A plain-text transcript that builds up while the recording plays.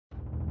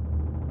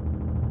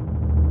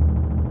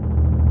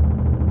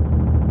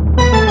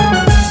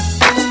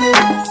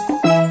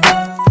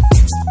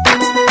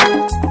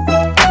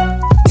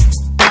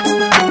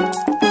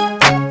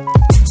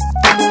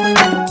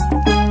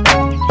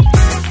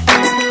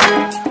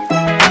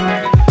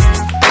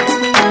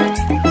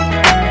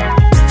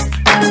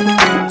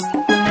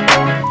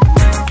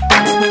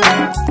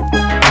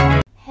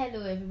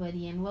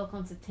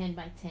10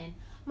 by 10.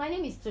 My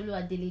name is Tolu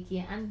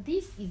Adeleke, and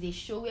this is a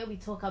show where we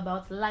talk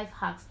about life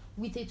hacks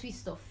with a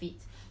twist of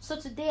faith. So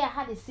today I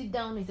had a sit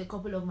down with a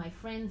couple of my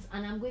friends,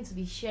 and I'm going to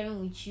be sharing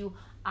with you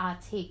our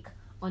take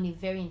on a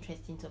very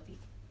interesting topic.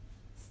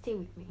 Stay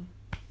with me.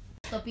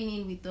 Stopping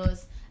in with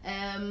us,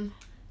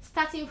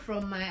 starting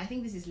from I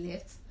think this is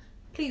left.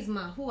 Please,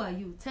 ma, who are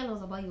you? Tell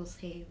us about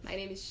yourself. My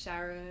name is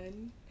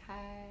Sharon.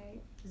 Hi.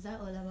 Is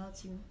that all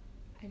about you?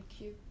 I'm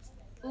cute.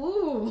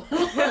 Ooh.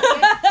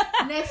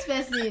 Next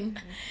person.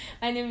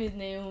 My name is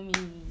Naomi.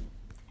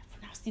 I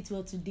pronounced it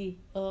well today.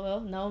 Oh well,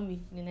 Naomi,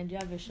 the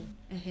Nigerian version.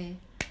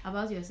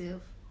 About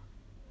yourself.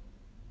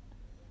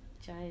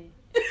 Chai.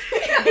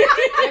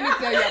 Let me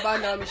tell you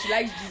about Naomi. She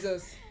likes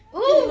Jesus. Ooh.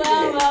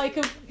 Well,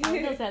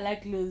 I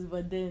like clothes,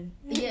 but then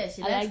Yeah,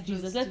 she I likes like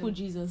Jesus. clothes Let's too. put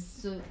Jesus.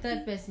 So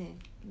third person.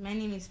 My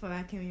name is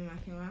Folakemi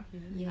Makewa.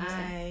 Yes.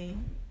 I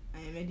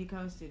am a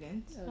medical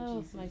student.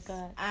 Oh Jesus. my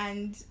God.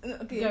 And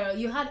okay, Girl,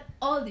 you had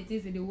all the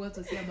things in the world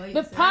to say about Be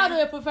yourself. proud of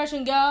your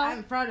profession, girl.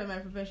 I'm proud of my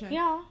profession.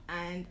 Yeah.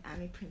 And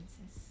I'm a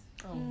princess.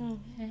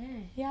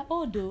 Yeah,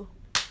 though.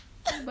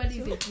 Everybody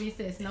is a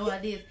princess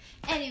nowadays.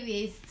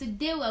 Anyways,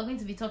 today we are going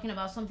to be talking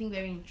about something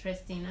very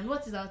interesting. And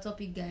what is our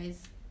topic,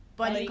 guys?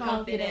 Body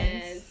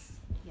confidence.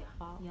 Yeah.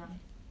 Wow. Yeah.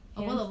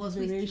 Hence All of us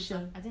who is duration.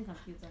 cuter. I think I'm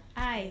cuter.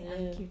 I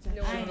am Yeah. cuter.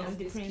 No I one am else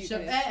the is princess.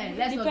 cute.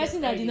 Let's The not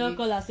person get that did carried not away.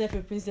 call herself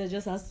a princess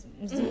just has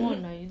it's the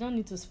one now. You don't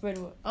need to spread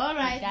what. All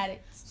right. Got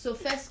it. So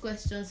first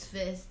questions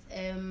first.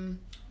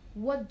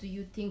 What do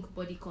you think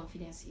body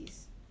confidence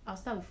is? I'll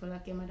start with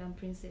Folake, Madam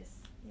Princess.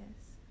 Yes.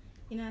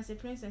 You know, as a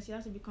princess, you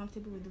have to be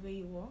comfortable with the way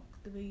you walk,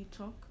 the way you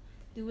talk,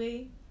 the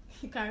way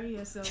you carry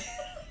yourself.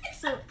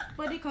 So,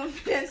 body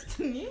confidence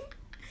to me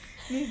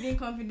means being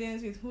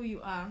confident with who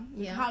you are,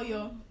 with Yeah. how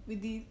you're,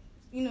 with the,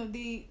 you know,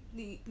 the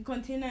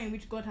container in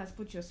which God has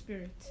put your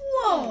spirit.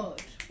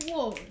 Word.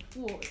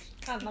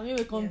 And now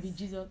we come Yes. be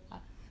Jesus.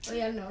 Oh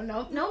yeah, no,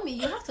 Naomi,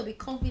 you have to be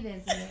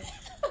confident in it.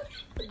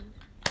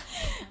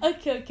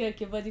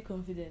 Okay. Body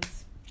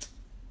confidence.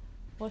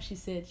 What she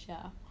said,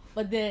 Sha.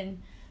 But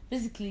then,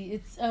 basically,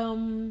 it's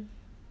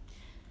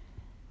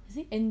is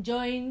it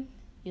enjoying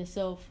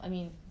yourself? I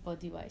mean,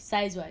 body wise,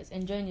 size wise,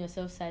 enjoying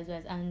yourself size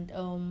wise,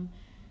 and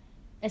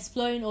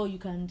exploring all you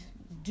can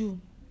do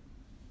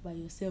by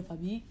yourself. I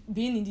mean,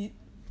 being in the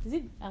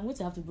I'm going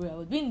to have to bring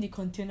out being in the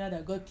container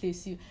that God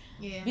placed you.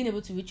 Yeah. Being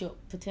able to reach your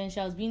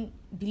potentials,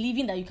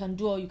 believing that you can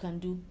do all you can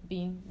do,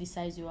 being the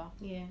size you are.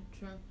 Yeah,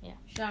 true. Yeah.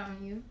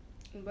 Sharon, you?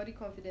 And body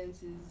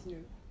confidence is,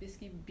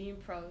 basically being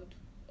proud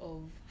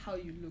of how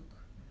you look.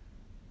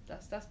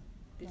 That's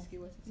basically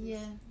what it is.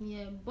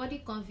 Yeah. Body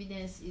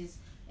confidence is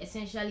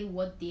essentially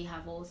what they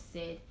have all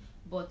said,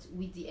 but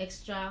with the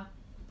extra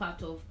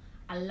part of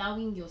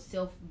allowing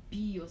yourself be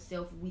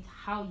yourself with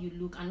how you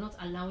look, and not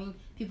allowing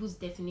people's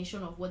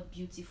definition of what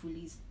beautiful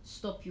is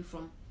stop you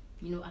from,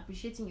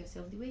 appreciating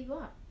yourself the way you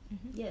are.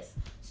 Mm-hmm. Yes.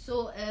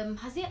 So,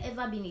 has there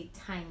ever been a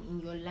time in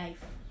your life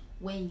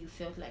when you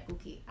felt like,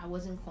 okay, I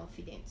wasn't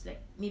confident,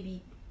 like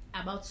maybe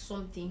about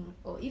something,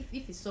 or if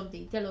it's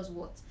something, tell us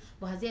what.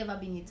 But has there ever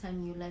been a time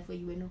in your life where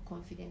you were not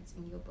confident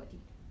in your body?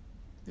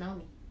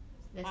 Naomi,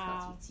 let's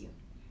start with you.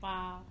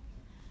 Wow.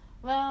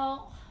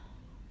 Well,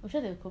 I'm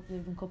sure there have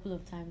been a couple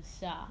of times,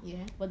 yeah.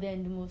 Yeah. But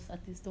then the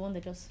one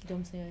that just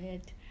jumps in your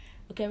head.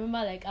 Okay, I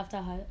remember like after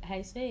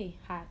high school. Hey,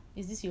 hi,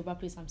 is this Yoruba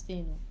place I'm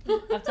staying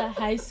on? After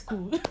high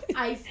school.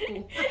 High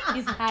school.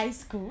 It's high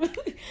school.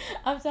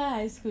 After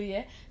high school,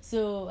 yeah.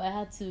 So I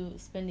had to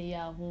spend a year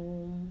at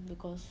home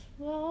because,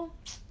 well,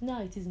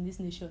 now it is in this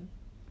nation.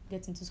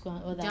 Get into school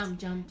and all that.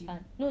 Jammed you.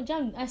 No,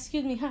 jam.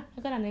 Excuse me.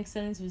 I got an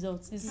excellent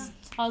result.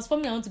 I was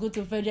forming. I want to go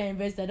to Federal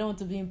University. I don't want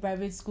to be in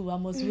private school. I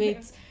must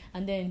wait.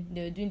 And then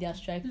they were doing their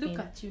strike Look thing.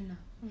 at you now.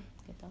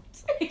 Get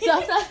out.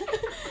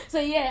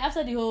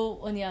 After the whole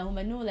 1 year at home,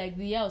 I know like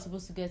the year I was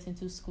supposed to get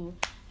into school,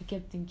 I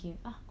kept thinking,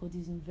 God,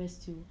 this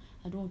university.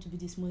 I don't want to be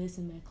the smallest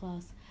in my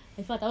class.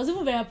 In fact, I was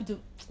even very happy to.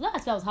 Not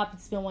as I was happy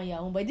to spend 1 year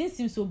at home, but it didn't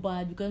seem so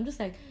bad because I'm just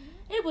like,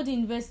 everybody in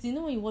university. You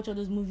know when you watch all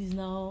those movies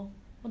now,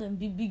 all them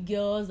big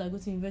girls that go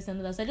to university and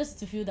all that. So I just used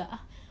to feel that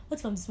what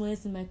if I'm the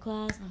smallest in my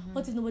class?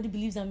 What if nobody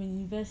believes I'm in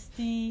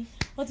university?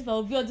 What if I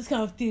will be all this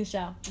kind of things,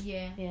 Sha?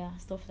 Yeah,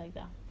 stuff like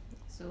that.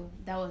 So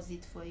that was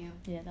it for you.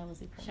 Yeah, that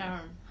was it. For me.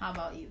 Sharon, how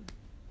about you?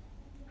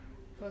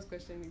 First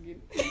question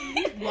again.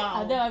 Wow.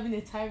 Have there ever been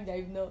a time that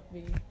you've not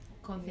been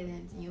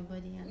Confident in your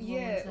body. And what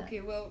Yeah, was that?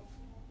 okay, well,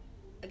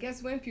 I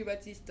guess when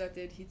puberty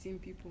started hitting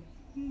people,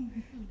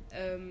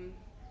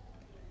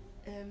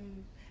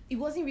 it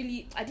wasn't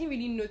really, I didn't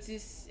really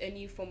notice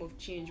any form of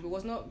change, but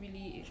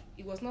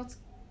it was not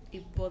a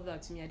bother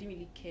to me. I didn't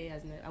really care,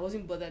 I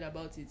wasn't bothered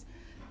about it.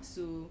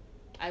 So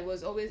I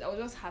was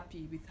just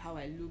happy with how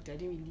I looked. I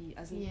didn't really,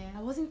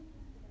 I wasn't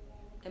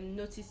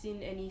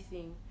noticing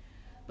anything.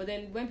 But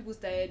then when people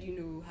started,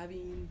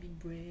 having big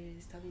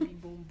breasts, having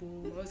big bum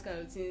bum, all those kind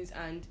of things,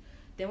 and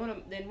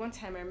then one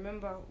time I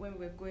remember when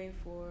we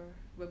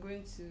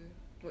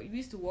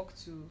used to walk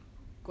to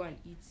go and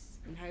eat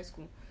in high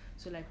school.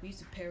 So like we used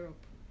to pair up.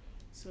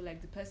 So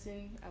like the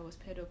person I was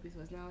paired up with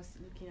was now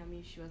looking at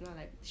me.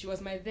 She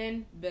was my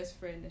then best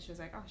friend, and she was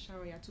like, "Oh,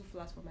 Sharon, you're too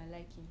flat for my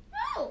liking."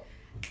 Oh.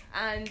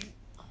 And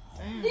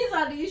These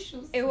are the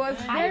issues. it was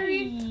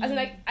very, as in,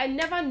 like, I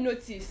never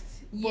noticed,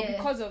 but Yeah.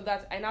 because of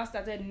that, I now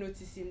started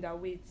noticing that,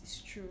 wait,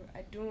 it's true.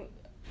 I don't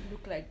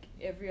look like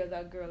every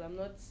other girl. I'm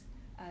not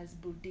as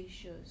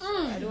bodacious.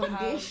 I don't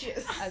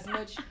Bodacious. have as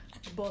much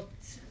butt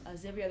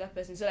as every other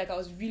person. So like I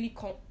was really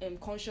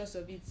conscious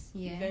of it.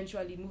 Yeah.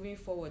 Eventually, moving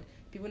forward,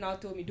 people now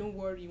told me, "Don't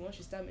worry. Once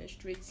you start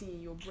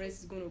menstruating, your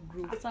breast is gonna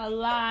grow." It's a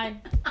lie.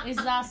 It's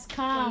a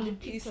scam.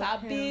 It's a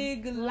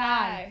big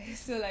lie.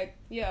 So like,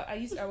 yeah,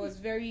 I was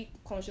very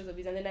conscious of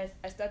it, and then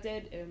I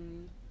started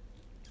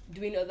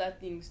doing other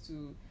things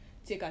to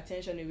take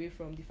attention away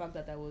from the fact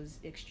that I was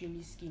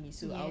extremely skinny.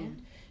 So I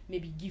would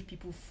maybe give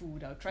people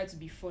food. I'll try to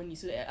be funny.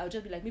 So I'll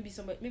just be like, maybe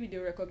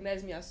they'll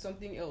recognize me as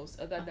something else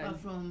other Apart than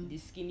from the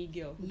skinny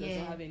girl who Yeah.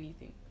 doesn't have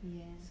anything.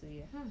 Yeah. So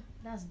yeah.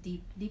 That's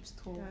deep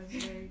story.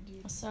 That's very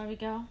deep. Sorry,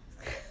 girl.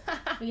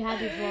 We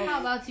had it How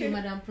rough. about you,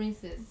 Madam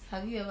Princess?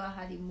 Have you ever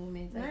had a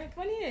moment like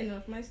Funny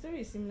enough, my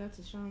story is similar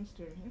to Sharon's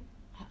story.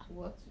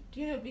 what? Do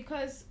you know,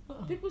 because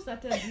people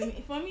started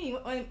blooming. For me,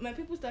 when my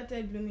people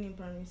started blooming in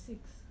primary 6.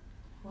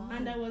 Wow.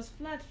 And I was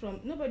flat from,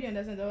 nobody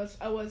understands,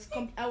 I was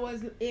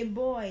a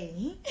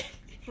boy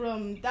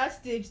from that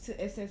stage to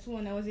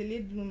SS1. I was a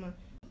late bloomer.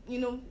 You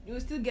know, you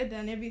will still get there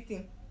and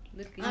everything.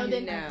 Look And at you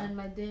then now. and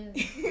my dad.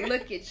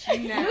 Look at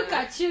you now. Look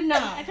at you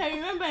now. I can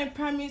remember in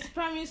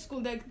primary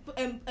school, like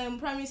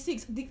primary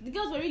 6, the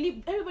girls were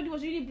really, everybody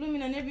was really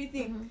blooming and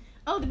everything.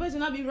 All the boys will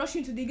now be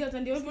rushing to the girls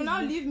and they will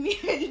now leave me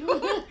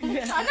alone.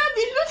 I'll not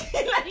be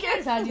looking like You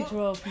guys had a it fool.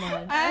 rough,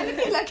 man. I'm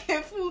looking like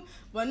a fool.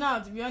 But now,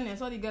 to be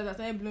honest, all the girls that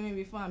started blooming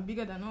before, I'm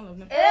bigger than all of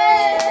them.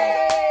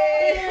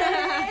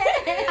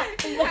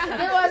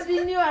 There must be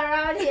new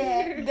around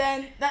here.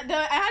 Then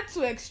I had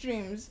two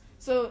extremes.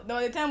 So there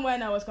was a time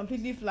when I was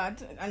completely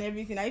flat and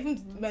everything. I even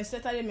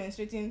started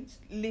menstruating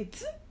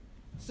late.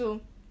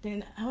 So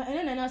then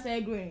I now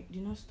started growing.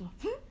 Did not stop.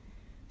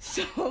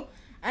 So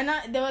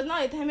there was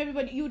now a time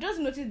everybody, you just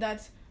notice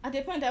that at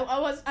a point I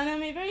was, and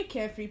I'm a very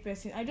carefree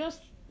person. I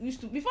just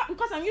used to,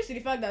 because I'm used to the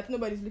fact that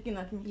nobody's looking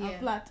at me. Yeah. I'm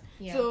flat.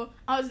 Yeah. So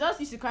I was just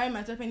used to carry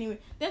myself anyway.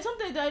 Then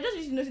sometimes I just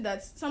used to notice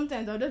that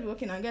sometimes I'll just be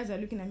walking and guys are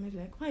looking at me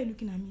like, why are you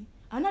looking at me?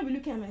 I'll not be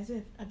looking at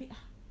myself. I'll be,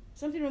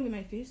 something wrong with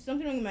my face,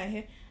 something wrong with my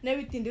hair, and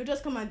everything. They'll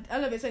just come and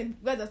all of a sudden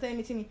guys are starting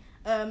meeting me.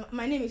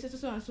 My name is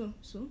so and so.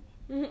 So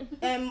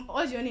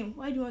what's your name?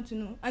 Why do you want to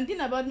know? And thing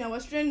about me, I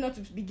was trained not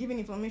to be given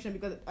information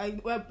because I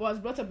was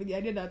brought up with the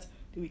idea that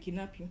they will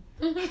kidnap you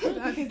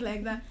and things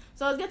like that.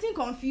 So I was getting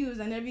confused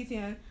and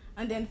everything,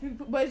 and then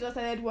boys just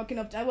started walking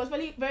up. I was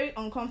very, very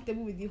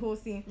uncomfortable with the whole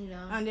thing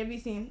and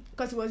everything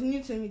because it was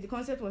new to me. The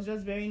concept was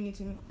just very new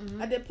to me.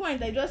 At the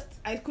point,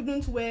 I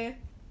couldn't wear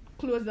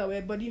clothes that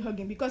were body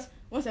hugging because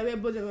once I wear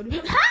both, I would be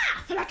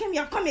Falakem,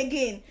 you come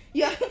again.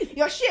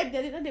 Your shape.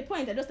 At the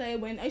point, I just started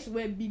wearing. I used to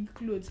wear big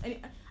clothes, and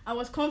I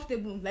was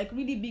comfortable, like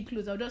really big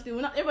clothes. I would just say,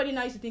 well, not everybody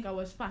now used to think I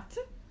was fat,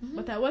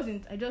 but I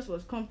wasn't. I just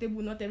was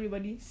comfortable. Not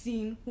everybody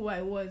seeing who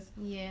I was.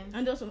 Yeah.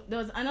 And also, there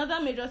was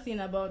another major thing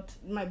about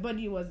my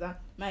body was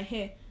that my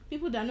hair.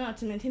 People that know how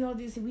to maintain all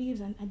these weaves,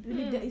 and I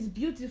believe that it's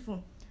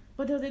beautiful.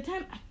 But there was a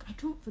time I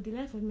don't, for the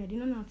life of me, I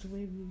didn't know how to wear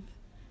weave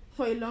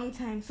for a long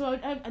time. So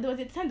there was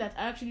a time that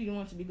I actually didn't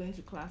want to be going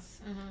to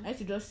class. I used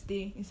to just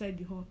stay inside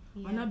the hall.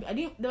 Yeah.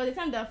 There was a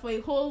time that for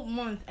a whole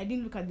month I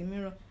didn't look at the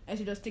mirror. I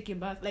used to just take a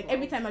bath. Like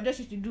every time I just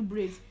used to do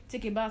braids,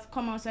 take a bath,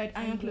 come outside,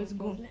 iron clothes,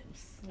 go.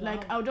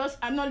 Like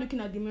I'm not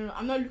looking at the mirror.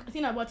 I'm not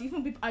thinking about it.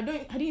 Even people, I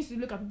didn't used to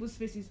look at people's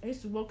faces. I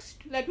used to walk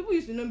like people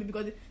used to know me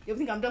because they would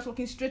think I'm just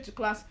walking straight to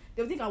class.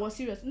 They would think I was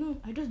serious. No,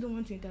 I just don't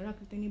want to interact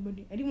with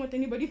anybody. I didn't want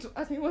anybody to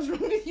ask me what's wrong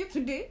with you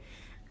today.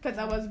 Because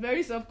I was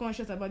very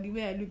self-conscious about the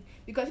way I look.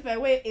 Because if I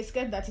wear a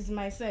skirt that is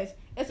my size,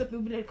 people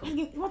will be like,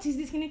 what is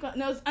this?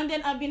 And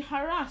then I've been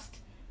harassed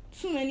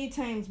too many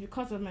times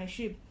because of my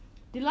shape.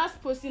 The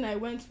last posting I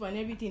went for and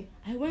everything,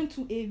 I went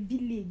to a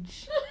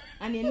village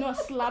and a nurse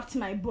slapped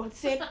my butt,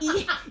 said, and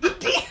then the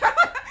person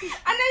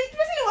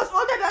was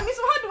older than me,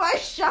 so how do I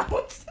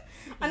shout?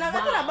 And I'm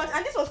talking about,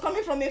 and this was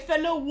coming from a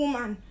fellow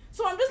woman.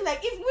 So I'm just like,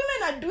 if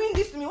women are doing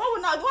this to me,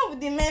 what would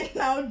the men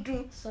now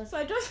do? So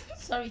I just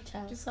Sorry,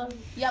 child. Sorry.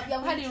 You've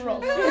had it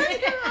wrong. Man.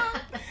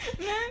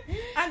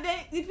 And then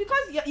it's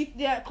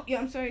because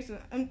I'm sorry,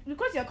 sir.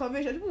 Because you're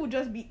conventional, people would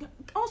just be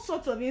all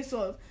sorts of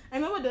insults. I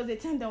remember there was a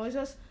time that I was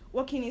just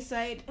walking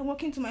inside and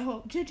walking to my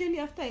hall, generally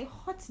after a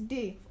hot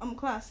day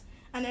class.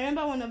 And I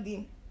remember one of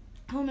the,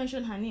 I won't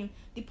mention her name,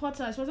 the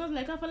porter, she was just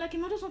like, I felt like, I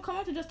just want to come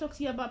out to just talk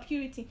to you about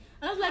purity.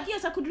 And I was like,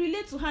 yes, I could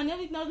relate to her and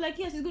everything. I was like,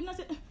 yes, it's good. And I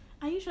said,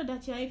 are you sure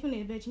that you're even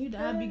a virgin? You that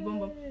have big bum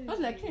bum. I was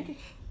like, okay.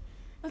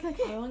 I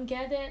don't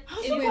get it. I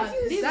was so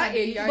confused. These are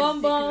a yardstick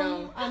Bum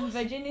now. and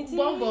virginity.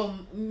 Bum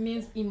bum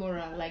means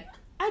immoral. Like,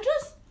 I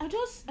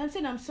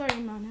said, I'm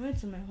sorry, man. I went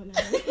to my hall.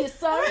 you're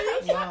sorry?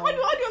 Wow. What do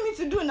you want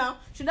me to do now?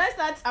 Should I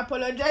start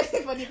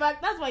apologizing for the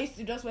fact? That's why I used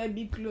to just wear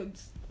big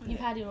clothes. You've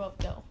had it rough,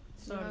 though.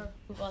 Sorry.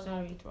 We've all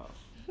had it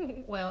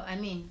rough. Well, I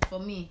mean, for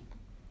me,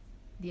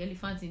 the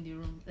elephant in the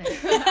room.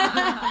 Like,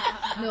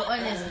 no,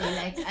 honestly,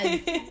 like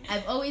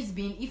I've always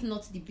been, if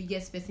not the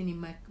biggest person in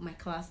my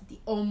class, the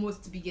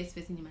almost biggest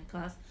person in my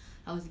class.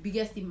 I was the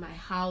biggest in my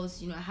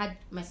house. You know, I had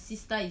my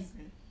sister is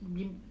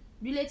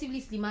relatively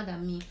slimmer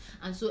than me,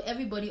 and so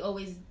everybody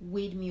always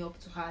weighed me up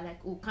to her, like,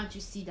 oh, can't you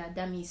see that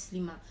Dami is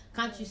slimmer,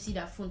 can't you see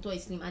that Funto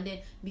is slim? And then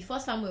before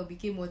Samuel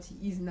became what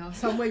he is now,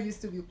 Samuel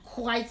used to be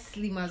quite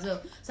slim as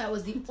well, so I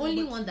was the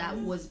only one that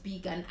was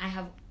big, and I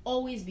have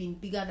always been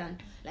bigger than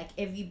like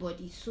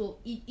everybody, so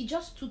it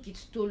just took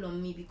its toll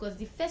on me, because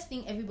the first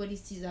thing everybody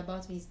sees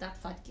about me is that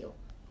fat girl.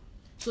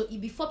 So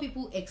before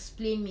people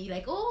explain me,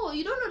 like, oh,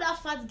 you don't know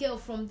that fat girl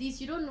from this,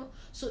 you don't know.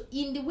 So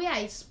in the way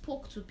I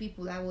spoke to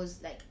people, I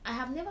was like, I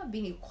have never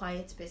been a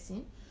quiet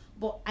person,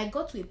 but I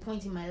got to a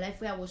point in my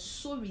life where I was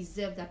so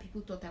reserved that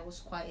people thought I was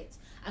quiet.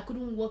 I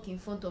couldn't walk in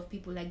front of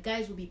people. Like,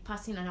 guys would be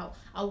passing and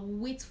I'll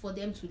wait for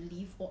them to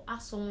leave or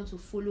ask someone to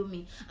follow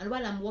me. And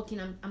while I'm walking,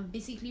 I'm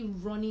basically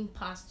running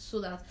past so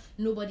that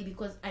nobody,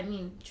 because I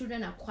mean,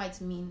 children are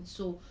quite mean.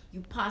 So you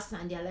pass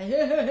and they're like,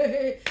 hey, hey, hey,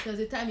 hey. There was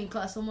a time in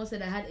class someone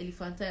said I had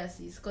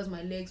elephantiasis because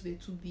my legs were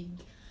too big.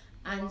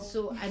 And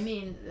so, I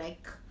mean,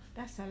 like,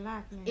 That's a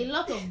lot, man. a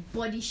lot of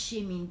body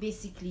shaming,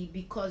 basically,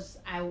 because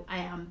I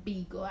am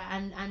big,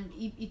 and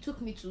it took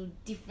me to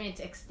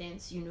different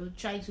extents, you know,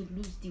 trying to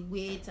lose the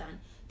weight and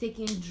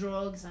taking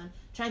drugs and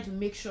trying to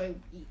make sure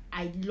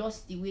I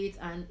lost the weight,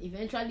 and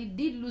eventually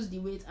did lose the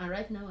weight, and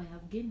right now I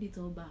have gained it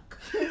all back.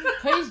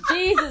 Praise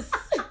Jesus.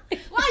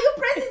 Why are you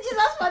praising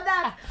Jesus for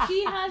that?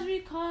 He has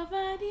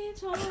recovered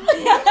it all.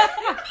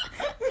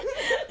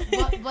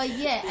 But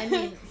yeah, I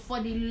mean, for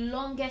the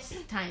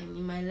longest time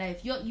in my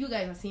life, you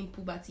guys are saying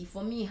puberty.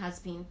 For me, it has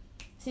been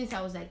since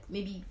I was like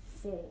maybe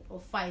 4 or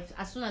 5.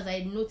 As soon as I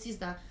noticed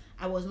that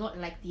I was not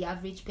like the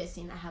average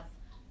person, I have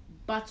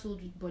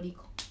battled with body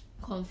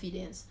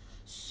confidence.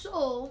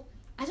 So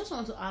I just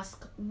want to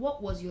ask,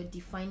 what was your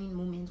defining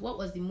moment? What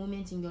was the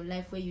moment in your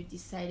life where you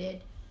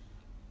decided,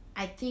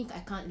 I think I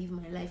can't live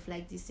my life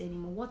like this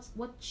anymore?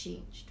 What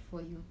changed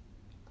for you?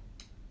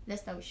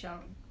 Let's start with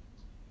Sharon.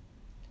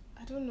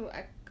 I don't know.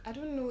 I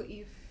don't know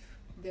if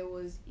there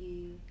was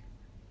a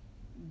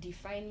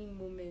defining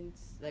moment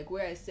like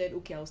where I said,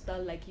 okay, I'll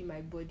start liking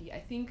my body. I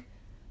think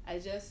I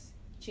just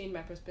changed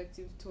my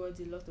perspective towards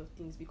a lot of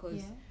things,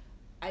 because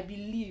I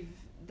believe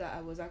that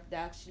I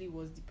actually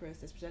was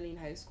depressed, especially in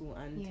high school,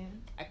 and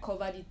I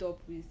covered it up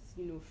with,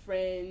 you know,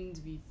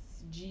 friends, with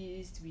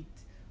gist, with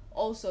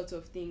all sorts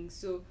of things.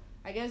 So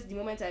I guess the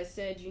moment I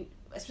said,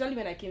 especially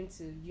when I came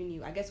to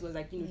uni, I guess it was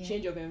like, you know,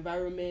 change of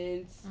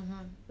environment,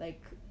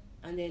 like,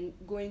 and then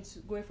going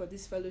for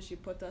this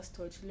fellowship, Potter's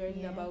Touch,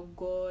 learning about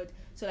God.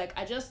 So like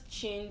I just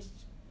changed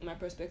my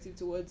perspective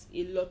towards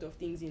a lot of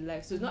things in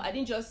life. So it's not, I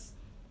didn't just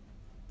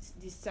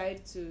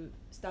decide to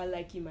start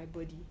liking my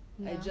body.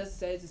 I just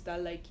decided to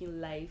start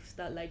liking life,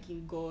 start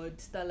liking God,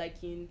 start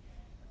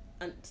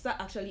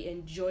actually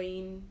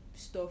enjoying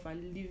stuff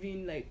and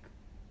living like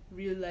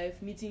real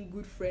life, meeting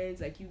good friends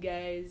like you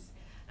guys,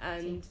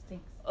 and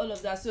all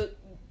of that. So,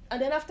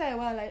 and then after a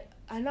while,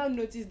 I now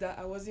noticed that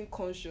I wasn't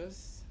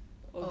conscious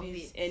of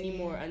it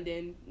anymore, and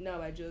then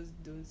now I just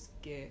don't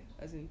care,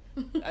 as in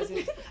I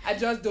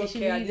just don't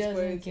care at this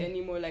point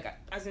anymore. Like,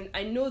 as in,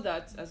 I know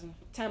that as in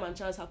time and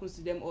chance happens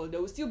to them all,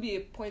 there will still be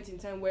a point in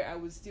time where I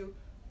will still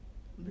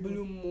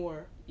bloom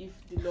more if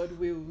the Lord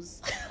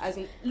wills.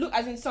 Sometimes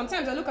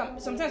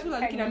people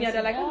are looking at me and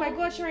they're like, oh my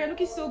God, Sharon, you're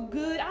looking so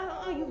good.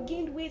 You've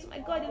gained weight. Oh my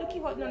God, you're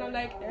looking hot. And I'm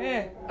like,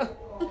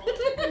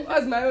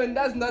 that's my own.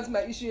 That's not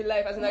my issue in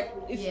life. As in, like,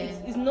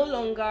 it's no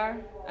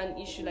longer an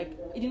issue. Like,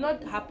 it did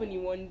not happen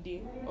in one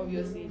day.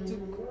 Obviously,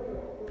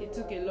 it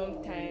took a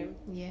long time.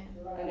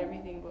 And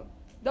everything, but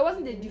that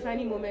wasn't the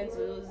defining moment.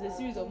 It was a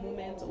series of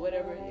moments or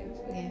whatever it is.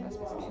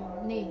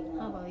 Nay,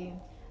 how about you?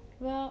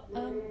 Well,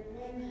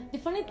 the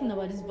funny thing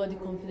about this body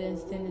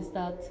confidence thing is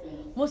that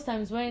most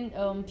times when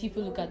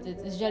people look at it,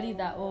 it's usually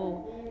that,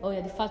 oh,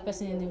 you're the fat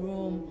person in the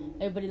room,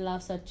 everybody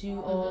laughs at you,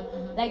 or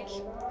like,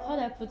 how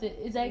do I put it?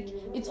 It's like,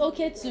 it's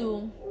okay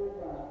to,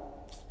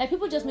 like,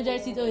 people just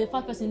majorly see, oh, you're a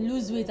fat person,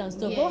 lose weight and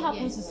stuff. But what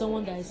happens to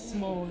someone that is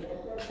small?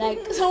 Like,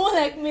 someone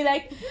like me,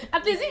 like,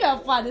 at least if you're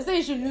fat, they say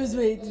you should lose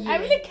weight. I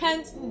really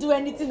can't do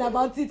anything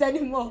about it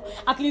anymore,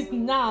 at least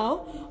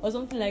now, or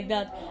something like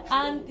that.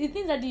 And the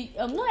things that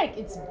not like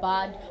it's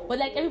bad, but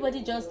like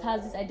everybody just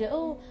has this idea,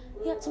 oh,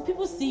 yeah, some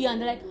people see you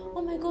and they're like,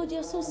 oh my God,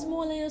 you're so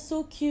small and you're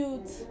so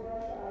cute.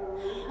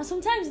 And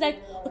sometimes,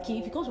 like, okay,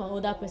 if you come from an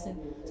older person,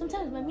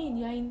 sometimes, I mean,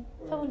 you're in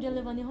 500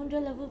 level and a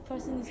 100 level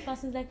person is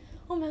passing, like,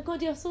 oh my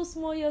God, you're so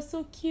small, you're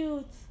so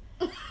cute.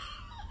 And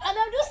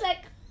I'm just like,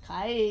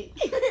 hi,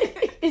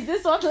 is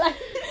this what like?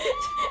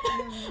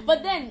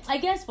 But then I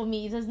guess for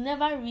me it has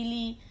never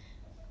really,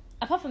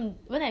 apart from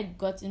when I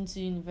got into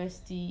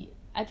university,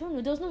 I don't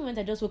know, there was no moment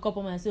I just woke up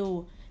and I said,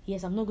 oh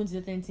yes, I'm not going to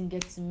let anything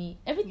get to me.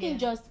 Everything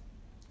just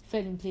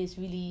fell in place,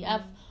 really.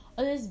 I've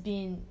always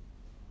been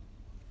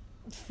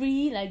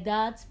free like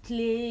that,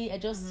 play. I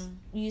just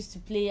used to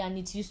play and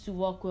it used to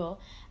work well.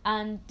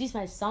 And this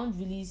might sound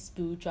really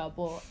spiritual,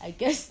 but I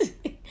guess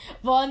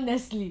but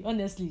honestly,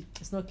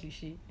 it's not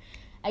cliche.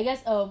 I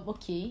guess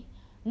okay,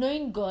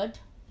 knowing God,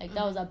 like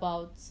that was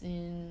about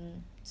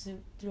in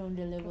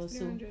 300 level. So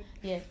 300.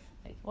 yeah.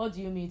 Like, what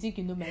do you mean? You think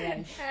you know my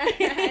life?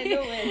 I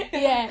know when.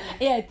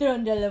 yeah,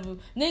 300 level.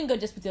 Knowing God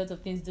just puts a lot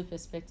of things into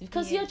perspective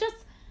because you're just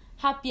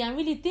happy and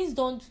really things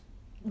don't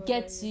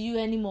get to you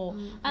anymore.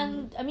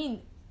 And I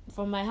mean,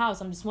 from my house,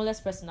 I'm the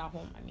smallest person at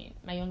home. I mean,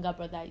 my younger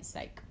brother is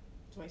like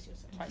Twice your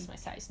size. twice my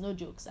size. No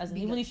jokes. As in,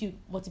 even if you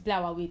multiply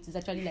our weight, it's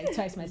actually like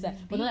twice my size.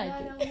 But not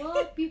like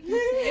what people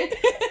say.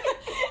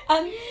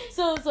 and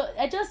so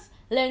I just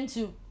learned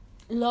to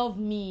love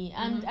me,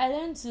 and I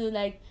learned to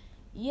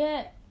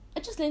I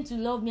just learned to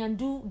love me and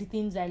do the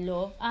things I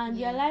love, and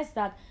realize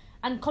that,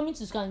 and coming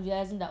to school and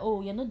realizing that,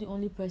 oh, you're not the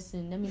only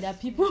person. I mean, there are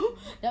people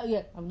that,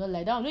 I'm not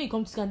like that. I know you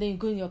come to school and then you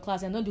go in your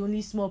class, you're not the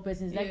only small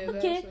person. It's like,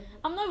 okay,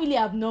 I'm not really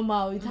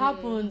abnormal. It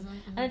happens.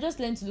 And I just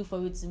learned to look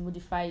for it to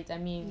modify it. I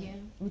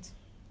mean, with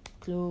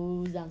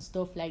clothes and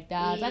stuff like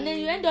that. And then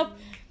you end up,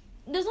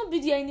 there's no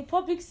beauty in the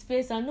public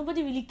space and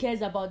nobody really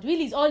cares about.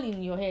 Really, it's all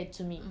in your head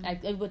to me.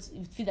 Like, everybody,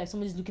 you feel like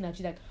somebody's looking at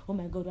you like, oh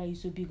my God, why are you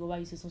so big, or why are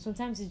you so small?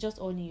 Sometimes it's just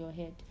all in your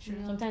head.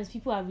 Sometimes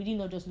people are really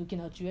not just looking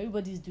at you.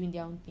 Everybody's doing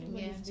their own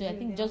thing. So I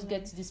think just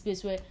get to the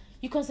space where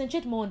you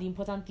concentrate more on the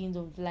important things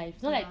of life.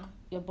 It's not like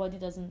your body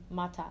doesn't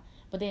matter,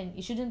 but then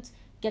it shouldn't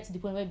get to the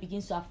point where it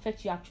begins to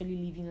affect you actually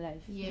living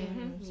life.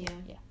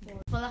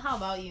 Well, how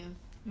about you?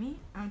 Me,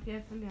 I'm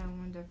fearfully and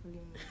wonderfully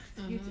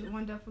made. It's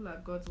wonderful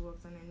at God's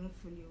works, and I know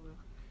fully well.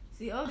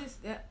 See, all this,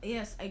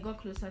 yes, I got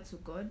closer to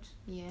God.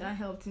 That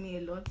helped me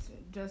a lot,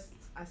 just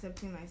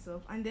accepting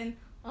myself. And then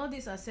all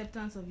this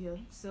acceptance of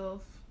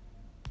yourself,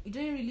 you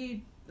don't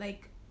really,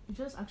 like,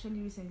 just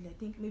actually recently, I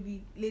think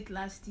maybe late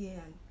last year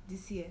and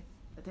this year,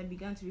 that I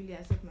began to really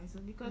accept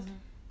myself. Because,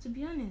 to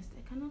be honest,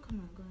 I cannot come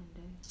and go and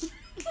die.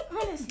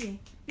 Honestly,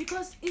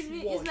 because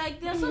it's like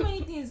there are so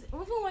many things.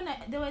 Even when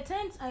there were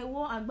times I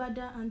wore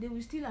agbada and they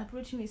will still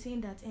approach me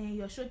saying that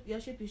your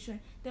shape is showing.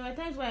 There were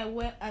times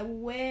where I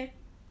wear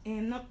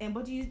not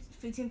body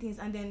fitting things,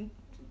 and then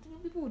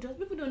people don't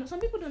know. Some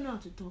people don't know how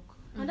to talk,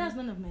 and that's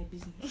none of my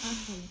business.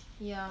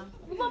 Actually,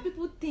 what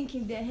people think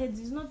in their heads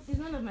is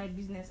none of my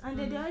business, and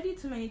there are already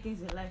too many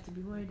things in life to be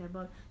worried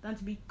about than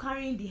to be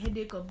carrying the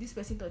headache of this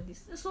person or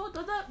this. So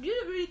do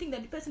you really think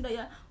that the person that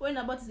you're worrying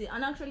about is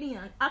actually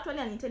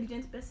an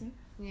intelligent person?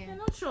 I'm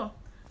not sure.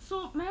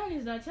 So my own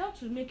is that you have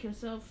to make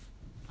yourself,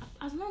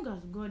 as long as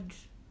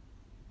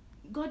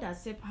God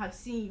has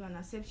seen you and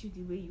accepts you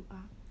the way you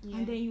are.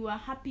 And then you are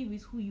happy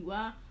with who you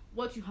are,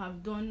 what you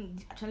have done,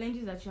 the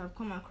challenges that you have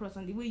come across,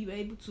 and the way you are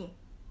able to,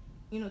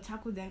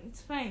 tackle them.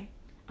 It's fine.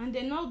 And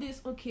then all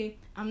this, okay,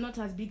 I'm not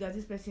as big as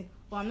this person,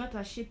 or I'm not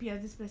as shapy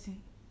as this person.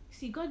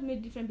 See, God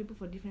made different people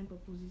for different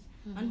purposes,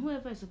 and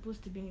whoever is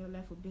supposed to be in your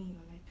life will be in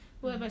your life.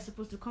 Whoever is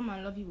supposed to come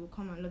and love you will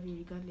come and love you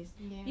regardless.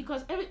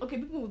 Because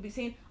people will be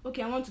saying,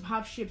 okay, I want to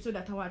have shape so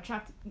that I will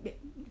attract.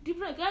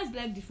 Different guys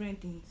like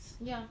different things.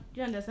 Do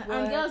you understand?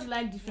 And girls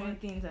like different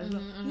things as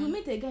well. You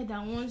meet a guy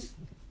that wants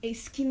a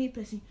skinny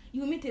person.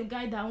 You meet a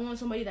guy that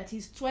wants somebody that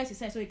is twice his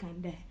size so he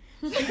can die.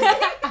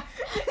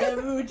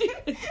 Very rude.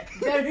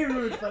 Very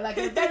rude, but like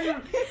a very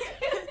rude.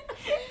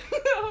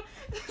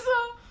 So,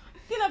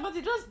 but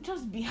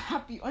just be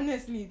happy,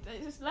 honestly.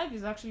 Life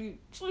is actually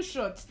too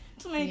short.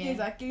 Too many things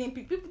are killing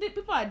people.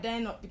 People are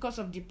dying up because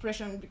of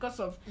depression, because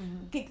of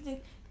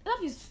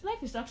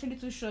life is actually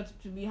too short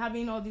to be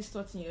having all these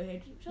thoughts in your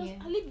head. Just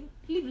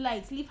live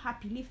light, live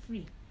happy, live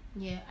free.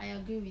 Yeah, I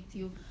agree with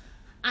you.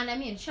 And I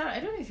mean, Shara, I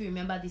don't know if you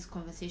remember this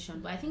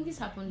conversation, but I think this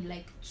happened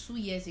like 2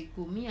 years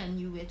ago. Me and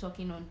you were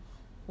talking on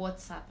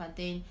WhatsApp, and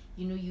then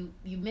you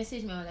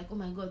messaged me. I was like, oh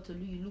my God, Tolu,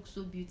 you look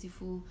so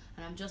beautiful,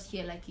 and I'm just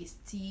here like a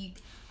stick.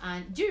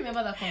 And do you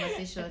remember that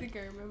conversation? I think I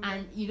remember.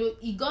 And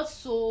it got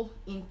so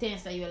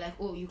intense that you were like,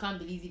 oh, you can't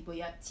believe it, but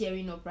you're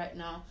tearing up right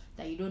now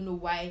that you don't know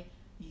why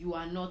you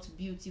are not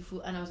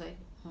beautiful. And I was like,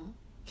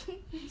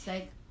 it's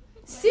like,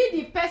 see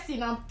the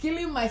person I'm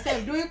killing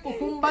myself doing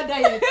cucumber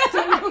diet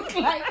to look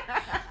like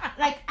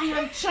I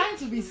am trying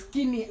to be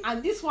skinny,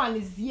 and this one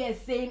is here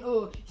saying,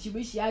 oh, she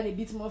wish she had a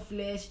bit more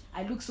flesh,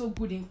 I look so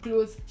good in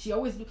clothes, she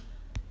always look.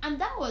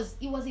 And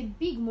it was a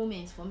big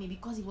moment for me,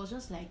 because it was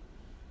just like,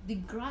 the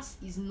grass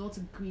is not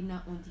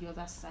greener on the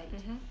other side.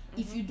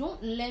 If you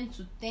don't learn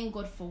to thank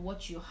God for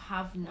what you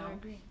have now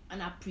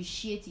and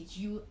appreciate it,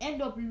 you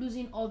end up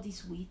losing all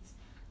this weight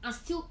and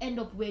still end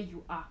up where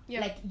you are.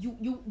 Like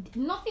you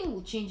nothing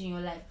will change in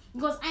your life,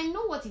 because I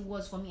know what it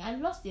was for me. I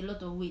lost a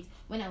lot of weight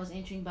when I was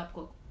entering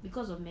Babcock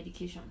because of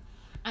medication,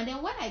 and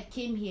then when I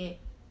came here,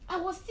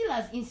 I was still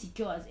as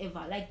insecure as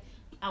ever. Like,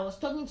 I was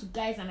talking to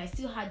guys and I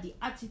still had the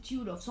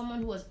attitude of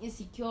someone who was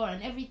insecure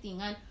and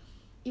everything, and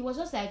it was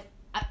just like,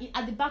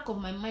 at the back of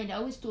my mind, I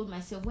always told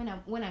myself, when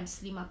I'm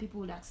slimmer,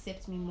 people would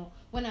accept me more.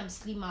 When I'm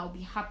slimmer, I'll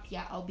be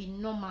happier, I'll be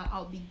normal,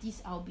 I'll be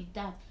this, I'll be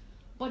that.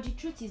 But the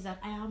truth is that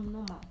I am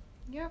normal.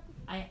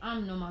 I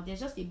am normal. There's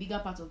just a bigger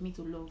part of me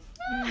to love.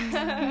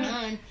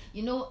 And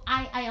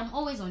I am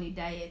always on a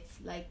diet,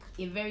 like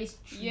a very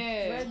strict.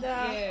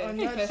 Or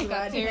not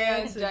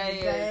pescatarian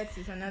diet.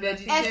 Is another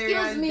thing.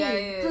 Excuse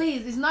me,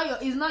 please. It's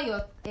not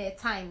your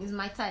time is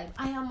my time.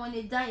 I am on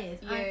a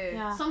diet. Yeah. And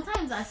Yeah.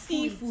 sometimes I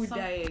Seafood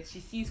diet. She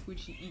sees food,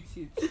 she eats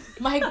it.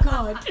 My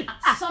God.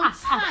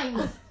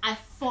 Sometimes I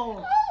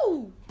fall,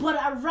 but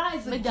I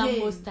rise Maybe again.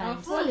 most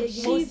times. fall again.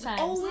 Most She's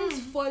times. always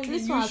falling.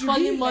 This one has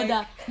usually, fallen more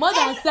than more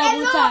Hello, than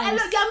several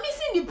times. hello, you're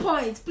missing the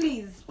point.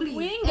 Please.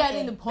 We ain't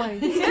getting the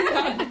point.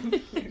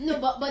 No,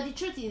 but the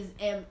truth is,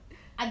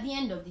 at the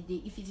end of the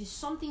day, if it is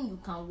something you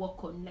can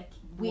work on, like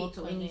weight Work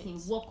or on anything,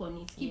 it. work on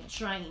it. Keep Yeah.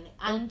 trying.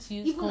 And Don't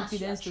use even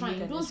confidence as to you are make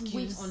trying, an don't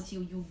wait excuse.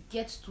 until you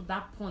get to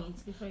that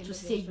point Before you to love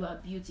say you yourself.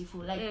 are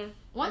beautiful. Like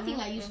one thing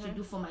I used to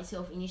do for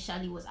myself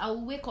initially was I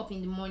would wake up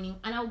in the morning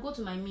and I would go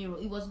to my mirror.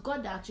 It was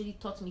God that actually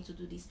taught me to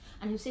do this,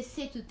 and He'll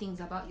say 2 things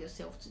about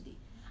yourself today,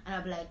 and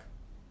I'll be like,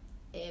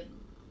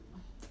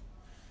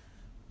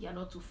 you're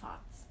not too fat.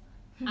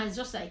 And it's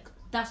just like,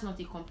 that's not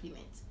a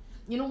compliment.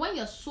 You know, when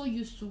you're so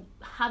used to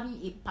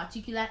having a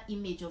particular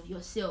image of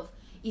yourself,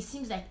 it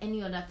seems like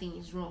any other thing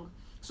is wrong.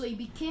 So it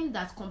became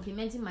that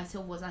complimenting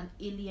myself was an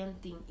alien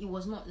thing. It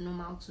was not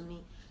normal to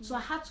me. So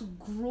I had to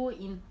grow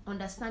in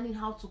understanding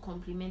how to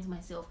compliment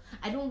myself.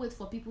 I don't wait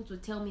for people to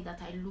tell me that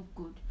I look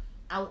good.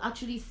 I'll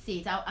actually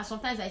say it.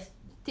 Sometimes I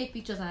take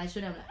pictures and I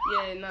show them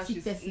like, Yeah, now See,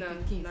 she's Bessie now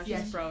Pinkins. Yeah,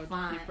 she's she's proud.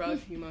 fine. A proud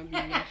human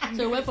being.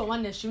 So we went from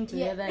one extreme to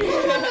the Yeah. other. no,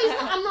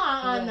 it's not, I'm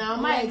not now.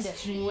 We My went there.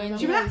 extreme. We went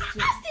She be there. like,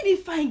 I still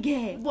didn't find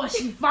girl. But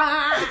she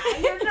fine.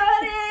 You know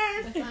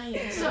this.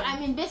 Fine. So I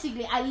mean,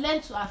 basically, I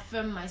learned to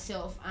affirm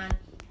myself, and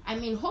I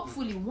mean,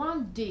 hopefully,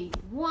 one day,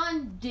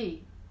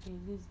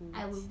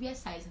 I will wear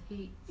size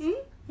 8.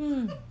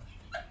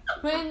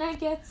 When I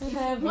get to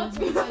heaven,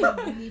 Whatever you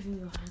believe in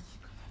your heart.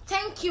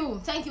 Thank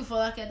you for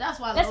that. That's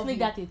why I let's love make you.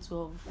 that a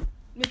 12.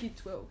 Make it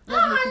 12.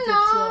 Let's make it a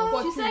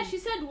no. 12. She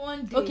said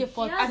one day. Okay, She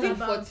 14. I has think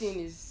about- 14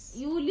 is.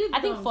 You will live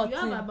I think long. 14.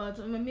 You have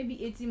about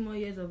maybe 18 more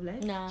years of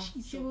life. Nah.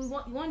 She will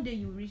one day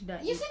you reach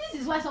that. You see,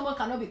 this is why someone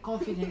cannot be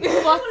confident.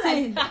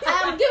 14.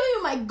 I am giving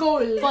you my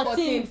goal.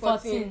 14.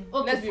 14.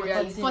 Okay, Let's be 14.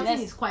 realistic. 14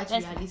 Let's- is quite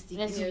let's- realistic.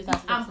 let's Yeah, leave it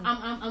at I'm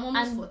 14. almost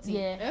And 14.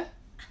 yeah. Eh?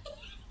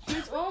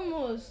 It's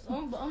almost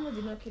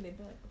did not kill it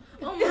back.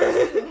 Almost.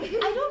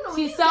 I don't know.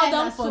 She these fell guys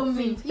down are so 14.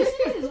 mean. You see,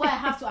 this is why I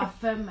have to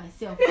affirm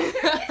myself. These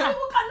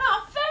people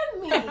cannot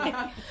affirm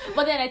me.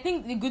 But then I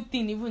think the good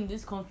thing, even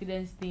this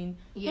confidence thing,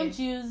 Yeah. don't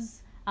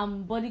use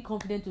body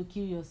confidence to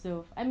kill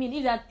yourself. I mean,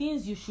 if there are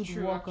things you should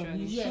True, work on,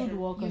 actually. you should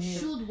work you on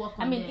should it. work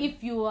on I mean, them.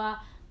 if you are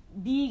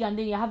big and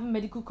then you're having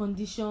medical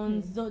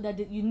conditions, so that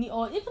you need,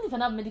 or even if you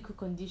have medical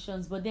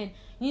conditions, but then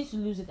you need to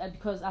lose it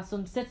because at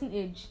some certain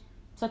age,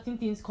 certain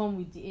things come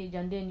with the age,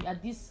 and then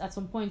at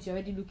some point you're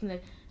already looking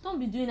like, don't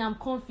be doing, I'm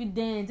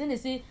confident. Then they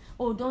say,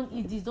 oh, don't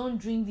eat this, don't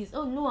drink this.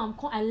 Oh no,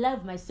 I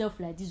love myself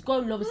like this.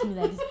 God loves me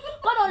like this.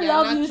 God don't Yeah,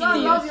 love not you killing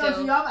still. love you yourself.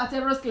 until you have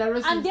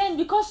atherosclerosis. And then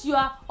because you're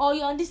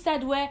on this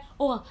side where,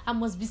 oh, I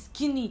must be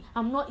skinny,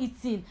 I'm not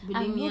eating,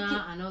 I'm bulimia looking.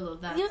 and all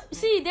of that. You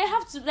see, they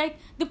have to, like,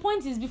 the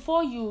point is,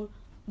 before you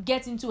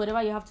get into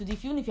whatever you have to do,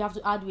 even if you have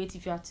to add weight,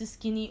 if you are too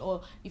skinny,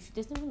 or if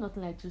there's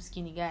nothing like too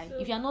skinny guy. So-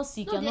 If you're not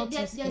sick, No, you're there, not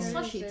there, too there's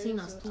skinny. such a thing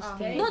as too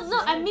skinny. No,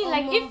 I mean,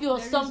 like, if you're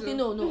there is something,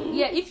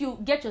 a- if you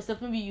get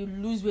yourself, maybe you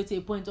lose weight to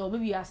a point, or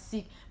maybe you are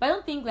sick, but I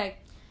don't think, like,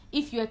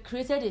 if you are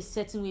created a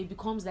certain way, it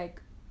becomes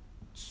like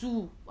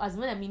too, as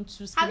when I mean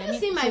too skinny, Have I you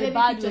mean seen my to a baby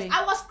bad pictures? way.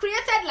 I was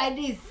created like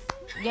this.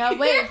 Yeah,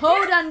 wait,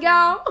 hold on,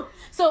 girl.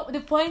 So the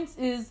point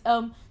is,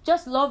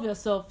 just love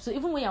yourself. So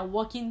even when you're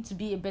working to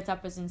be a better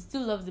person,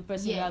 still love the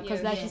person you Yeah, are.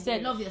 Because yeah, like yeah. you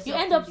said, Love yourself you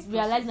end through up the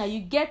realizing that process. you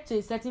get to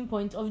a certain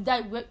point of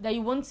that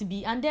you want to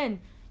be, and then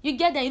you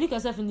get there, you look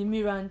yourself in the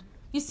mirror, and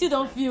you still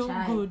don't feel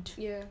Child. good.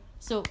 Yeah.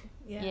 So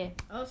Yeah.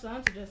 Also, I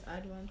want to just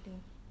add one thing.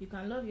 You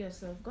can love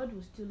yourself. God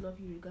will still love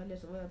you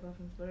regardless of what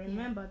happens. But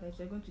remember that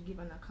you're going to give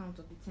an account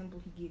of the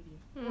temple He gave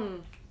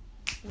you.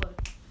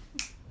 What?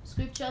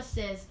 Scripture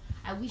says,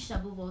 I wish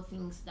above all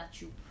things that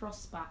you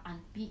prosper and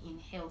be in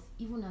health,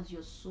 even as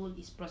your soul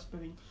is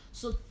prospering.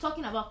 So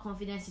talking about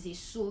confidence is a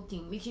soul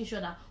thing, making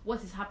sure that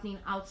what is happening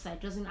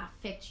outside doesn't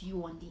affect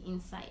you on the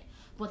inside.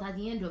 But at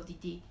the end of the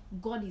day,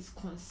 God is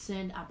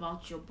concerned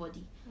about your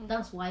body.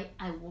 That's why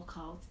I work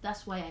out.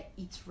 That's why I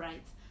eat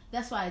right.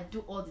 That's why I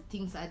do all the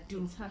things I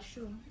do. It's her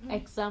show.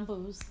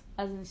 examples,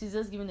 as in she's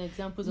just giving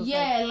examples of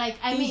Yeah, like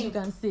I things mean, you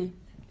can say.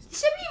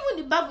 Maybe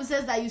even the Bible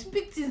says that you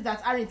speak things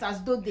that aren't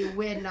as though they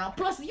were now.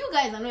 Plus, you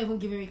guys are not even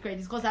giving me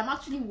credit because I'm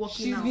actually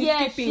working She's out. been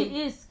Yeah, skipping.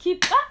 she is.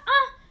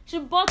 She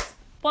bought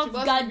bought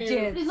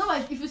gadgets. Please, no,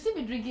 if you see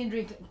me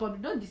drink,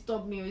 but don't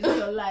disturb me. It's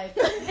your life.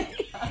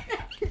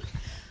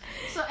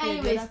 So,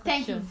 anyways, other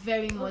thank you question.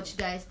 very much,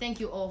 guys. Thank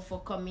you all for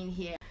coming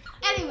here.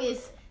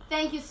 Anyways,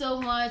 thank you so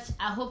much.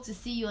 I hope to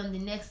see you on the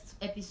next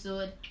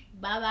episode.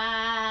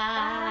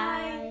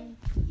 Bye.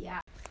 Yeah.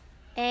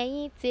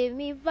 Ẹ̀yin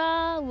tèmi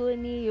báwo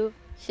ni o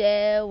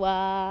ṣe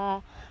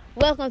wà?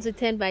 Welcome to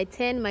 10 by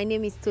 10. My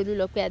name is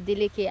Tolulope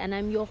Adeleke and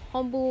I'm your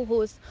humble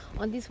host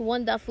on this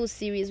wonderful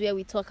series where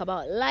we talk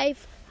about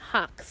life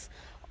hacks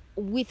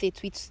with a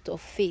twist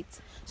of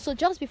faith. So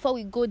just before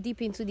we go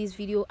deep into this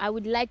video, I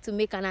would like to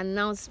make an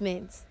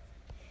announcement.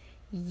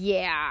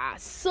 Yeah.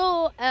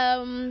 So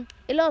a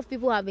lot of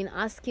people have been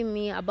asking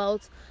me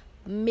about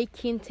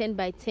making 10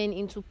 by 10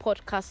 into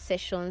podcast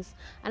sessions,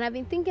 and I've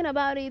been thinking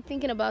about it,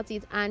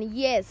 and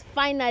yes,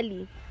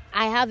 finally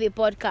I have a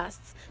podcast.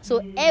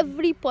 So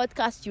every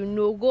podcast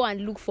go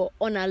and look for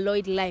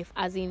Unalloyed Life,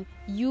 as in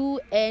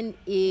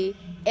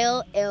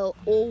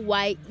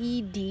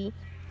UNALLOYED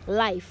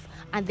Life,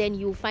 and then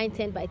you'll find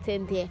 10 by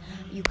 10 there.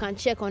 You can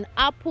check on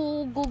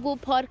Apple, Google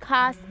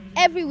Podcasts,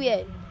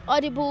 everywhere,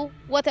 Audible,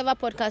 whatever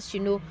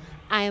podcast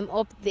I am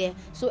up there.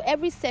 So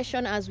every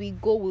session as we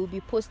go will be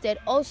posted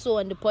also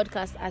on the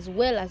podcast as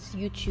well as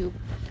YouTube.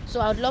 So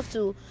I would love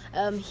to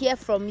hear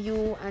from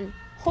you, and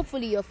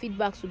hopefully your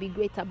feedbacks will be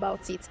great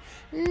about it.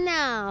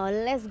 Now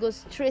let's go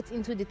straight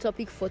into the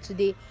topic for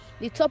today.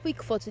 The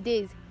topic for today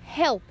is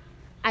help.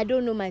 I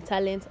don't know my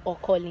talent or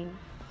calling.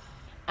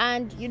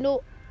 And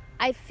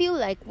I feel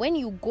like when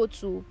you go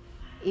to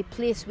a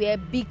place where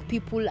big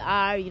people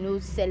are,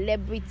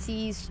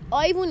 celebrities,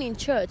 or even in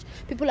church,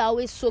 people are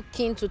always so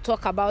keen to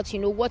talk about,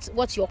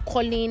 what's your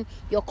calling.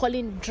 Your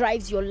calling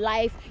drives your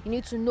life. You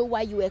need to know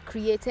why you were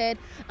created.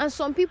 And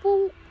some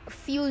people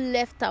feel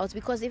left out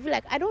because they feel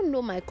like, I don't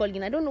know my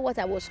calling. I don't know what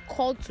I was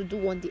called to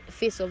do on the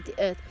face of the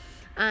earth.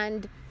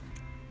 And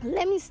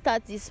let me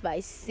start this by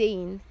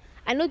saying,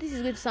 I know this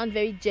is going to sound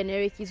very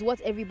generic, it's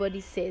what everybody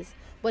says,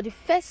 but the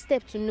first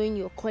step to knowing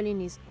your calling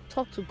is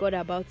talk to God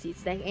about it.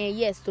 Like,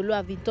 yes, Tolu,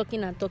 I've been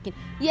talking and talking.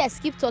 Yes,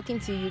 keep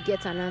talking till you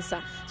get an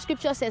answer.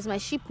 Scripture says, my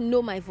sheep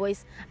know my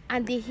voice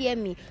and they hear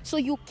me. So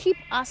you keep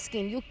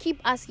asking, you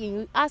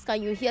ask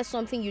and you hear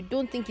something you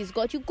don't think is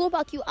God. You go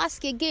back, you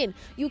ask again.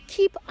 You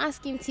keep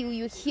asking till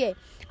you hear.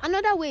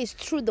 Another way is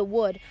through the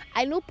word.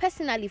 I know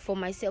personally for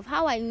myself,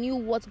 how I knew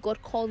what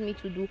God called me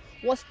to do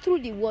was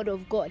through the word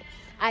of God.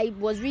 I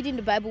was reading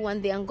the Bible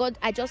one day, and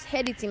I just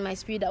heard it in my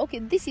spirit that, okay,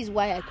 this is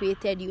why I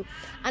created you.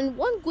 And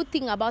one good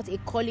thing about a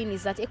calling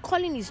is that a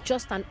calling is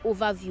just an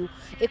overview.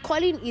 A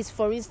calling is,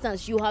 for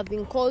instance, you have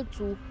been called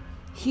to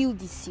heal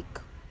the sick.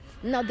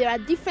 Now, there are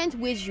different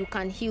ways you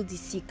can heal the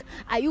sick.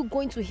 Are you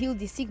going to heal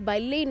the sick by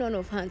laying on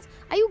of hands?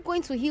 Are you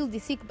going to heal the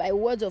sick by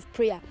words of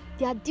prayer?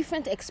 There are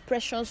different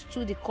expressions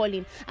to the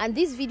calling. And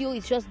this video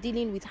is just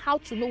dealing with how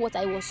to know what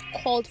I was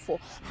called for,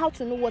 how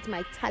to know what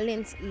my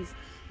talent is.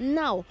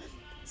 Now,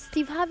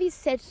 Steve Harvey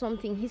said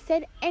something. He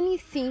said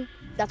anything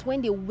that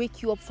when they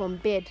wake you up from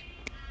bed,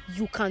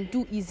 you can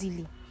do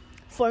easily.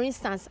 For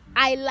instance,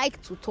 I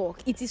like to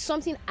talk. It is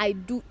something I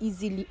do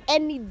easily.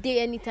 Any day,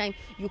 anytime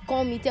you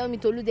call me, tell me,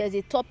 Tolu, there's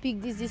a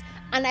topic, this,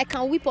 and I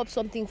can whip up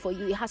something for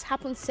you. It has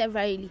happened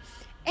severally.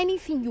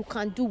 Anything you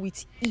can do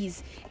with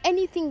ease.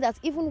 Anything that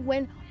even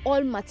when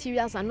all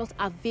materials are not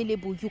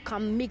available, you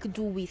can make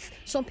do with.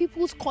 Some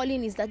people's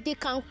calling is that they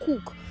can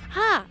cook.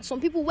 Some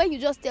people, when you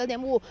just tell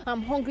them, oh,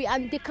 I'm hungry,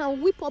 and they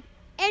can whip up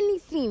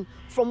anything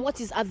from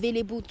what is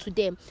available to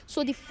them.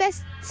 So the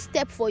first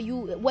step for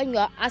you when you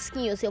are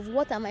asking yourself,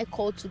 what am I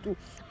called to do?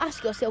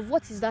 Ask yourself,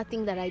 what is that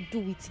thing that I do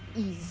with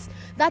ease?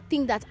 That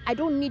thing that I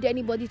don't need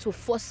anybody to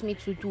force me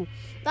to do.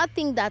 That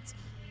thing that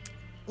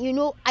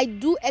I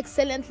do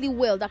excellently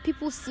well, that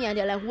people see and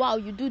they're like, wow,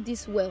 you do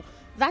this well.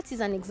 That is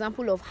an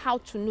example of how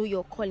to know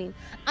your calling.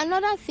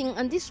 Another thing,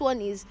 and this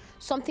one is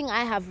something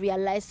I have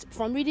realized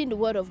from reading the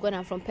word of God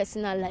and from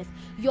personal life,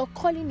 your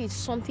calling is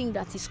something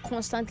that is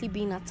constantly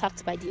being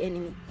attacked by the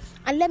enemy.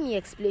 And let me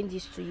explain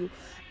this to you.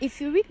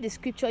 If you read the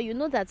scripture, you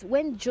know that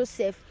when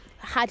Joseph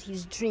had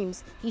his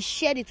dreams, he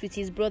shared it with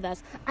his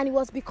brothers, and it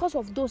was because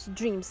of those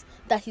dreams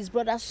that his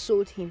brothers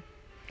sold him.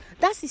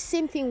 That's the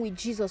same thing with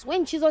Jesus.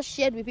 When Jesus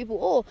shared with people,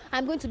 oh,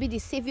 I'm going to be the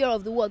savior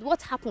of the world,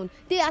 what happened?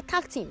 They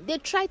attacked him. They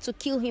tried to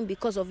kill him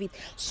because of it.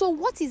 So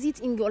what is it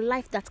in your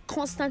life that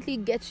constantly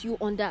gets you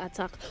under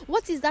attack?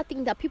 What is that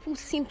thing that people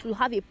seem to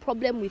have a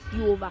problem with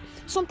you over?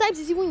 Sometimes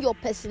it's even your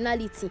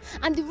personality.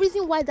 And the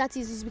reason why that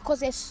is because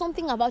there's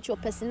something about your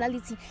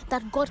personality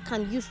that God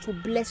can use to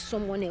bless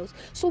someone else.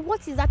 So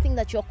what is that thing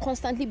that you're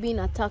constantly being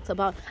attacked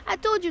about? I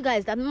told you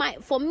guys that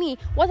for me,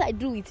 what I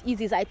do with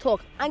ease is I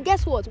talk. And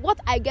guess what? What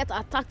I get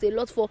attacked a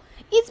lot for,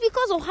 it's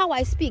because of how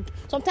I speak.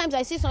 Sometimes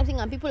I say something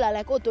and people are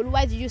like, oh, Tolu,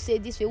 why did you say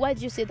this way? Why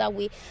did you say that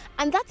way?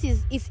 And that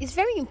is, it's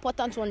very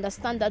important to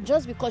understand that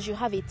just because you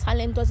have a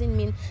talent doesn't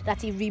mean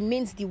that it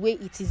remains the way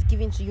it is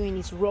given to you in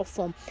its raw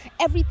form.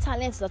 Every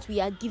talent that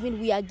we are given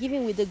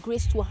with the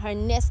grace to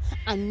harness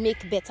and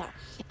make better.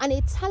 And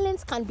a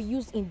talent can be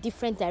used in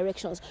different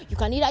directions. You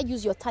can either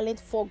use your talent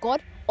for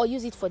God or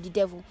use it for the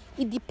devil.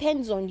 It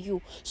depends on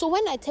you. So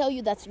when I tell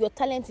you that your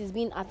talent is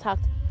being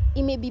attacked,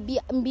 it may be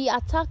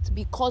attacked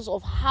because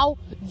of how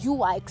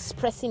you are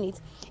expressing it.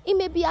 It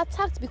may be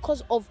attacked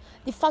because of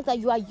the fact that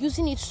you are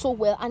using it so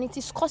well and it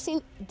is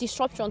causing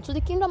disruption to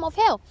the kingdom of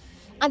hell.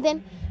 And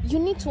then you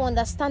need to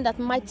understand that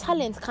my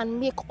talent can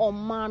make or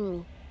mar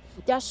me.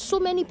 There are so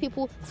many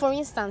people, for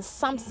instance,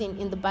 Samson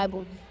in the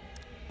Bible.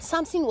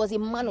 Samson was a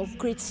man of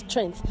great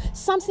strength.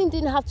 Samson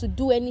didn't have to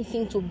do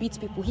anything to beat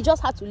people. He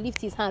just had to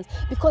lift his hands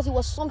because it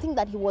was something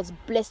that he was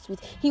blessed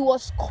with. He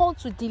was called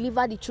to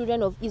deliver the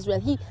children of Israel.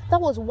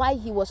 That was why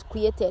he was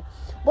created.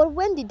 But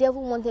when the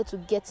devil wanted to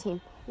get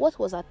him, what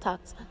was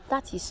attacked?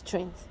 That is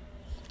strength.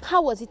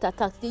 How was it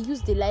attacked? They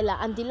used Delilah,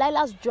 and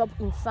Delilah's job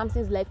in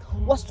Samson's life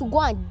was to go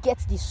and get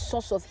the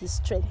source of his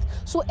strength.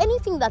 So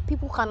anything that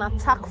people can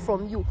attack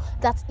from you,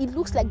 that it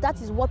looks like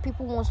that is what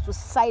people want to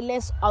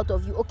silence out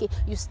of you. Okay,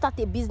 you start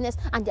a business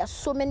and there are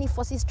so many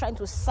forces trying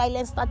to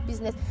silence that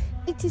business.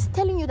 It is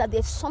telling you that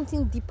there's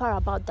something deeper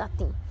about that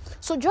thing.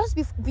 So just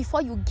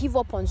before you give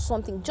up on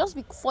something, just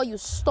before you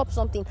stop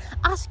something,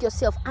 ask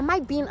yourself, am I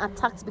being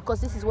attacked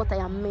because this is what I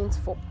am meant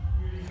for?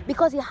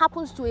 Because it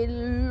happens to a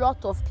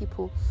lot of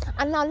people.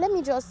 And now let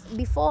me just,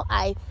 before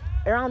I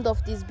round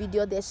off this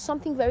video, there's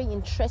something very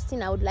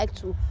interesting I would like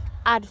to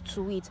add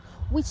to it,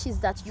 which is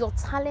that your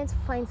talent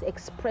finds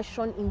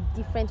expression in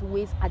different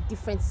ways at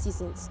different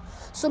seasons.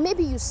 So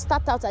maybe you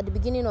start out at the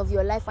beginning of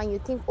your life and you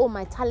think, oh,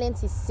 my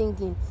talent is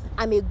singing,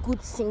 I'm a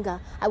good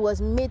singer, I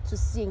was made to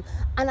sing,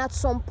 and at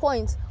some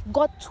point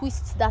God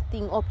twists that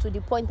thing up to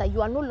the point that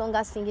you are no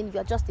longer singing, you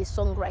are just a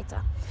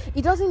songwriter.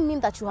 It doesn't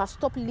mean that you have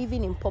stopped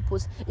living in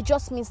purpose. It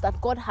just means that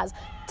God has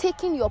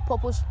taken your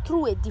purpose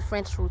through a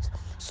different route.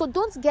 So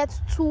don't get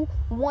too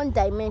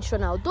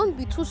one-dimensional. Don't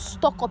be too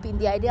stuck up in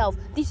the idea of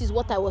this is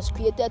what I was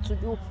created to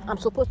do. I'm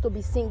supposed to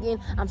be singing,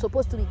 I'm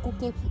supposed to be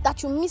cooking,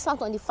 that you miss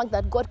out on the fact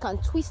that God can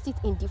twist it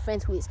in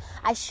different ways.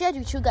 I shared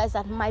with you guys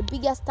that my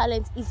biggest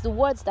talent is the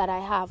words that I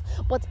have.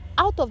 But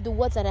out of the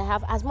words that I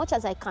have, as much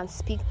as I can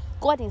speak,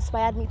 God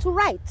inspired me to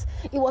write.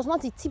 It was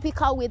not the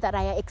typical way that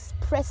I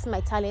expressed my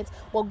talent,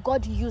 but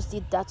God used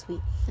it that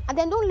way. And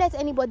then don't let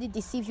anybody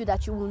deceive you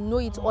that you will know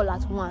it all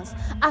at once.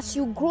 As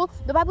you grow,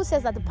 the Bible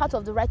says that the path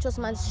of the righteous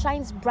man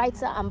shines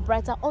brighter and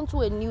brighter unto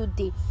a new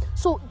day.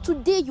 So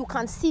today you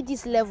can see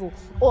this level.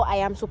 Oh, I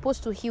am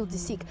supposed to heal the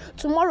sick.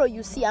 Tomorrow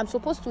you see I'm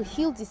supposed to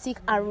heal the sick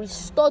and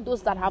restore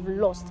those that have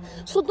lost.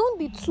 So don't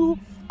be too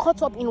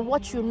caught up in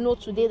what you know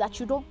today that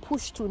you don't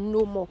push to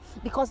know more.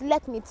 Because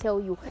let me tell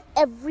you,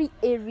 every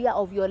area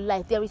of your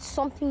life, there is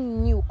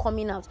something new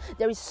coming out.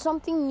 There is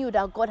something new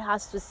that God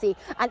has to say.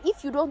 And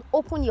if you don't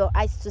open your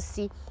eyes to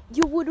see,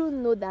 you wouldn't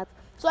know that.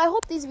 So I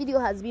hope this video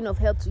has been of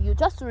help to you.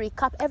 Just to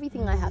recap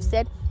everything I have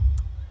said.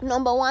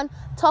 Number 1,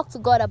 talk to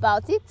God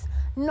about it.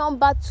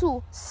 Number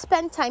 2,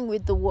 spend time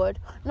with the word.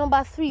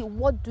 Number 3,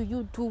 what do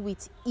you do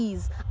with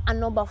ease? And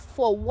number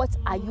 4, what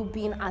are you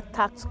being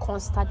attacked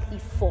constantly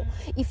for?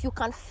 If you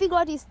can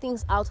figure these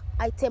things out,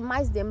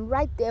 itemize them,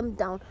 write them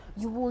down,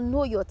 you will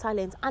know your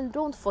talent. And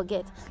don't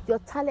forget, your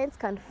talent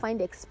can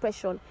find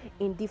expression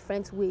in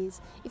different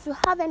ways. If you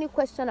have any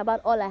question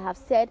about all I have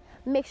said,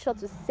 make sure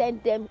to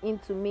send them in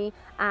to me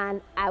and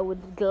I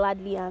would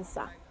gladly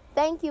answer.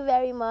 Thank you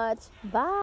very much. Bye.